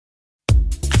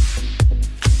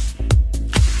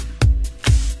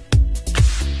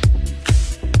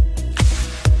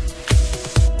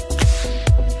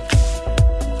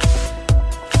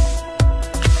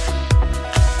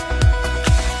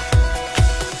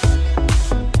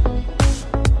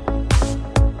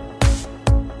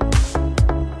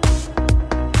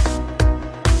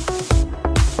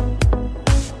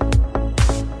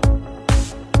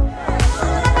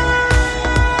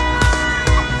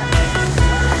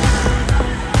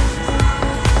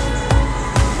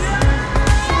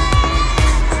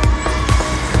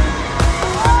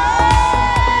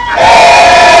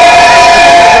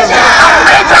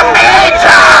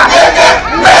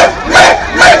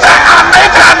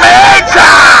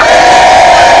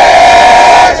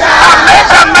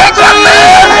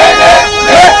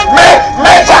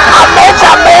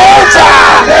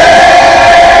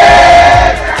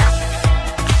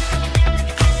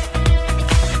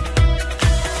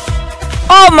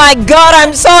Oh my God,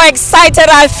 I'm so excited.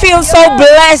 I feel so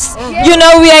blessed. You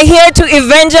know, we are here to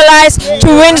evangelize, to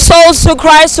win souls to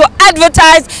Christ, to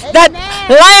advertise that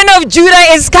Lion of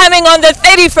Judah is coming on the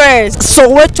 31st.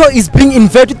 Soweto is being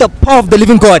invaded with the power of the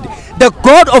living God. The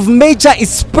God of Major is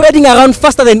spreading around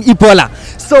faster than Ebola.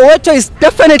 Soweto is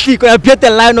definitely going to be at the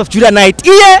Lion of Judah night.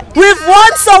 Yeah, we've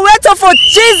won Soweto for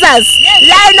Jesus.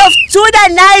 Lion of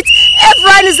Judah night.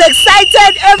 Everyone is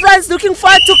excited. Everyone's looking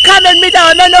forward to come and meet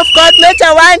our man of God,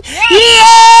 Major One.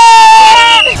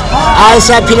 Yeah!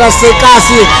 Aisha Pila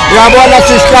Sekasi, Rabona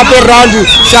Siskape Randi,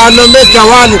 Shano Major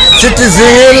One,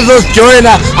 Citizen of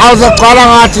Joiner, I was a caller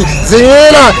at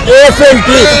Zina, FNP,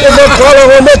 is a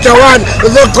caller of Major One,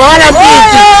 is a caller of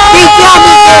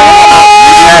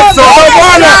so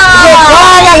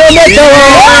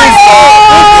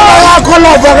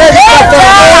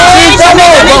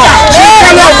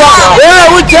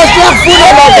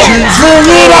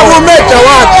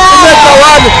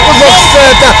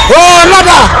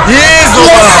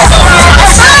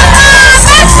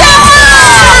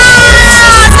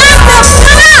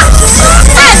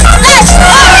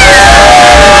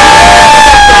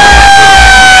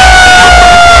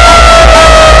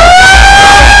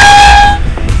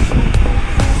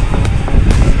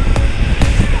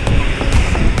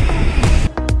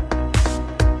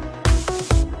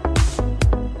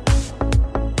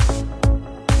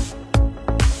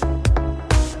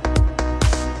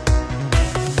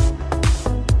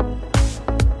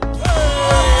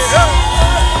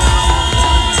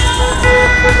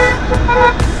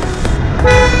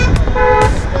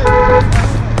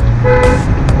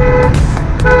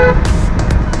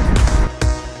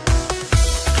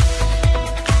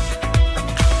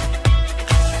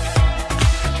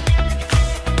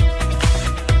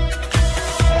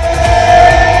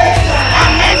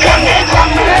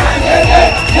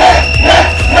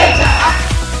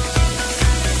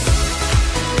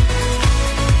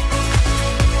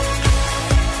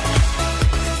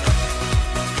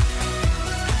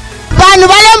vanhu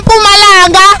vale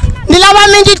Mpumalanga nilava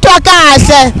minditwa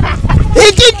kahle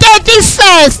hi ti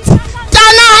 31st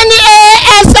tanani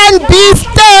FNB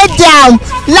Stadium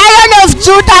Lion of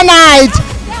Judah night.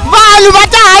 Vanhu va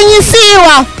ta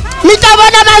hanyisiwa, mi ta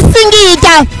vona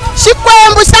masingita,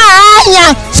 xikwembu xa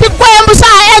hanya, xikwembu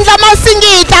xa endla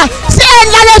masingita, xi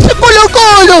endla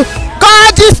leswikulukulu.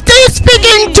 God is still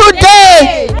speaking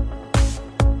today.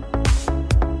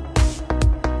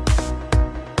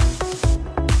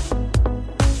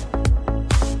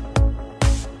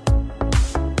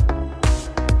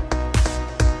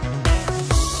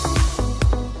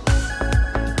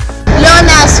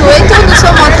 Soweto, nous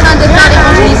sommes en train de faire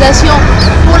l'évangélisation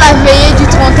pour la veillée du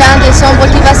 31 décembre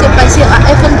qui va se passer à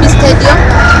FNB Stadium.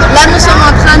 Là, nous sommes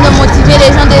en train de motiver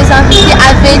les gens, de les inviter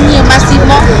à venir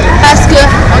massivement parce que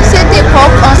en cette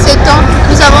époque, en ces temps,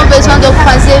 nous avons besoin de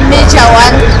croiser Major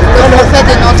One, le prophète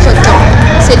de notre temps.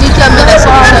 C'est lui qui a me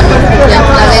résolu nos problèmes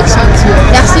avec son Dieu.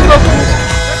 Merci beaucoup.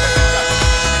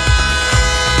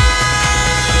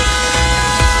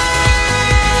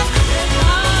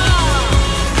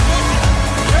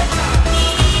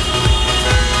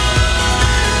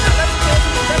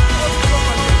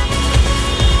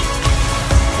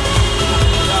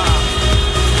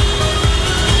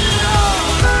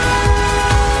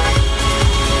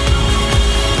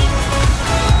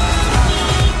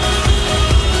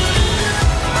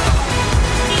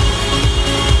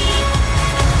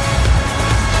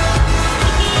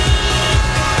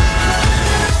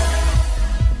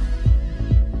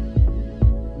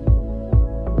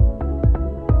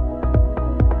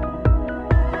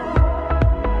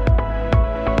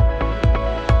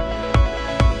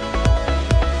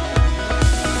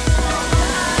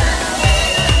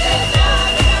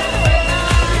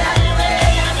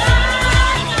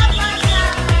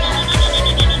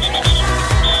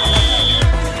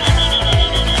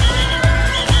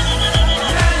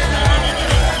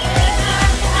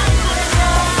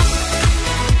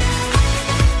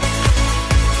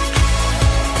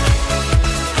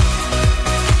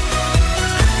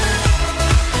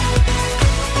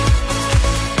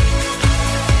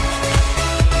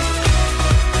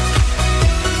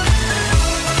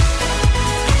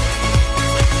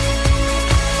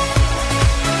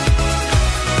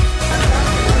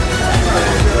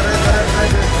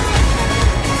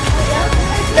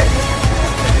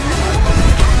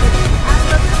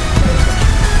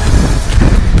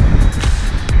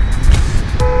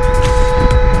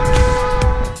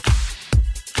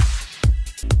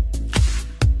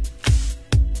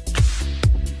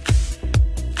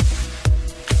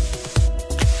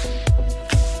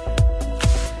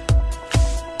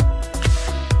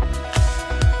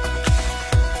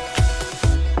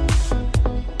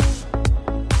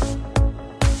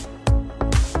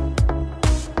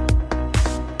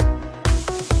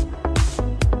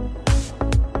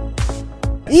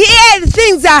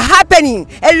 things are happening.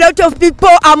 A lot of people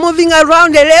are moving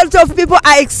around. A lot of people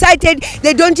are excited.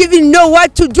 They don't even know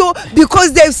what to do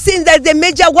because they've seen that the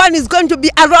major one is going to be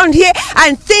around here,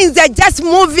 and things are just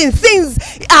moving. Things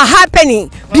are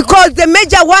happening because the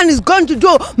major one is going to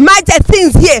do major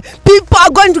things here. People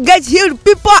are going to get healed.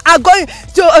 People are going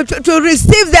to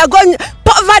receive. They are going.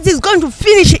 Poverty is going to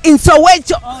finish in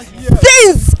Soweto.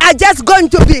 Things are just going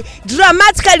to be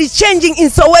dramatically changing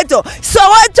in Soweto.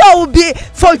 Soweto will be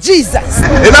for Jesus.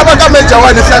 Inabaka major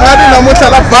one ihlangani namuhla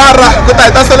la bara kuta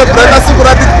ita celebrate siku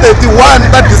ra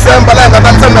 31 ta December la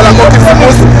ngatatsemela ngo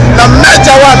Christmas na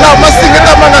major one la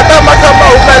masingita mangata makamba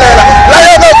upelela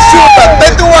Lion of Judah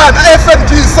 31 FNP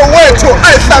Soweto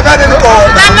ayihlangani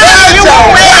nkona major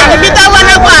one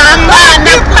bitawana kwa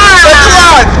hambana kwa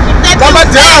kama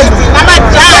jamu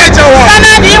major one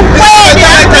kana ni kweli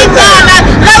akitana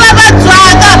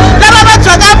laba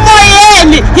batswaka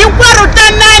moyeni hinkwaru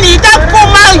tanani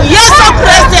itakuma Yesu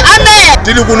Kristo amen.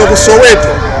 Tili kuno ku Soweto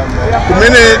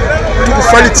kumene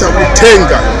tikufalitsa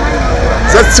kutenga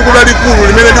za tsiku lalikulu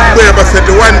limene likubwera pa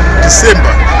 31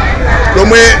 December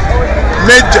lomwe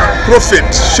Major Prophet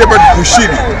Shepherd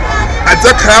Bushiri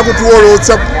adzakhala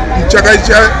kutiwolotsa mchaka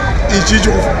cha ichi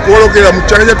kuwolokera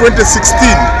mchaka cha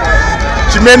 2016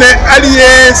 chimene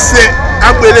aliyense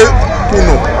abwere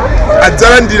kuno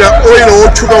adzalandira oil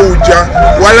otchuka uja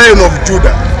wa Lion of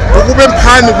Judah.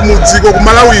 Ukupemphani kumudziko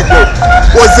kumalawiko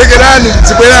kozekerani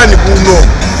kudzibwerani kuno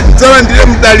mudzalandire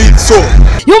mdalitso.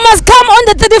 You must come on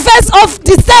the 31st of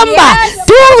December. Yes.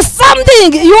 Do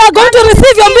something. You are going to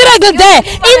receive your miracle there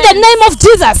in the name of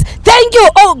Jesus. Thank you,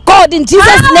 oh God, in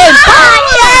Jesus' name.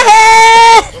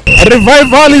 A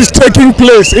revival is taking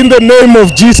place in the name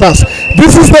of Jesus.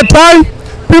 This is the time,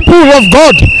 people of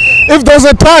God. If there's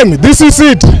a time, this is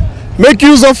it. Make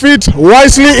use of it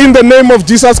wisely in the name of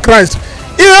Jesus Christ.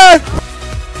 Yeah.